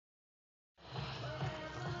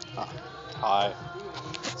Hi,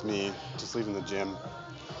 it's me, just leaving the gym.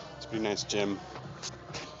 It's a pretty nice gym.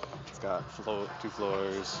 It's got two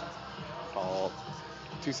floors, all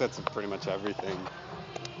two sets of pretty much everything,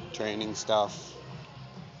 training stuff.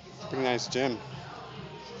 Pretty nice gym.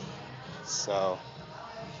 So,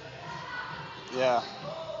 yeah,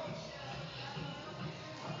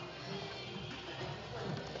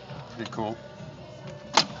 pretty cool.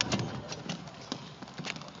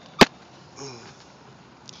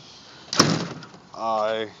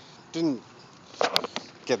 I didn't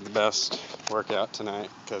get the best workout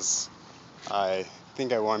tonight because I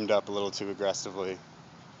think I warmed up a little too aggressively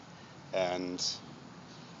and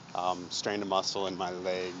strained a muscle in my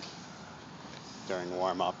leg during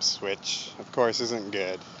warm-ups, which of course isn't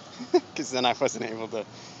good because then I wasn't able to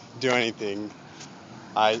do anything.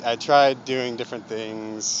 I tried doing different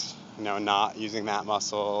things, not using that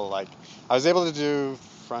muscle. Like, I was able to do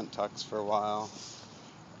front tucks for a while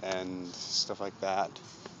and stuff like that,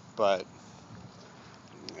 but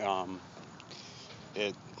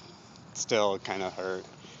it still kind of hurt.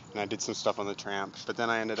 And I did some stuff on the tramp, but then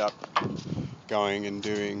I ended up going and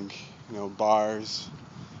doing, bars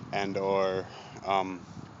and/or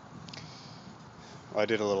I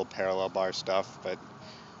did a little parallel bar stuff, but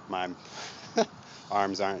my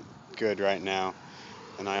arms aren't good right now.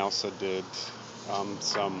 And I also did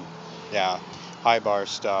some, high bar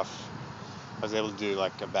stuff. I was able to do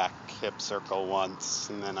like a back hip circle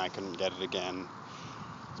once, and then I couldn't get it again.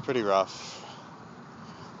 It's pretty rough,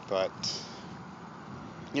 but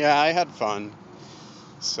yeah, I had fun.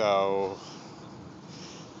 So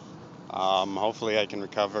hopefully I can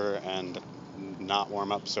recover and not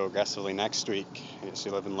warm up so aggressively next week. I guess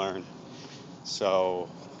you live and learn. So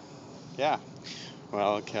yeah,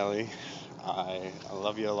 well, Kelly, I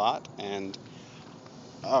love you a lot, and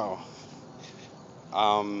oh,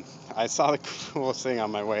 I saw the coolest thing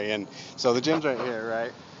on my way in. So the gym's right here,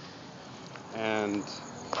 right? And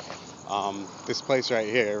this place right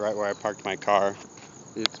here, right where I parked my car,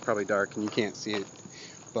 it's probably dark and you can't see it,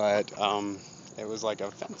 but it was like a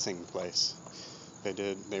fencing place.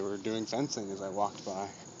 They were doing fencing as I walked by.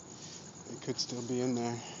 It could still be in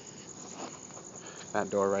there. That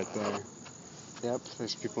door right there. Yep,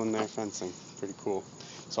 there's people in there fencing. Pretty cool.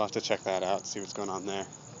 So I'll have to check that out, see what's going on there.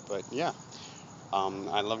 But yeah,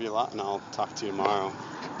 I love you a lot, and I'll talk to you tomorrow.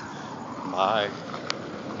 Bye.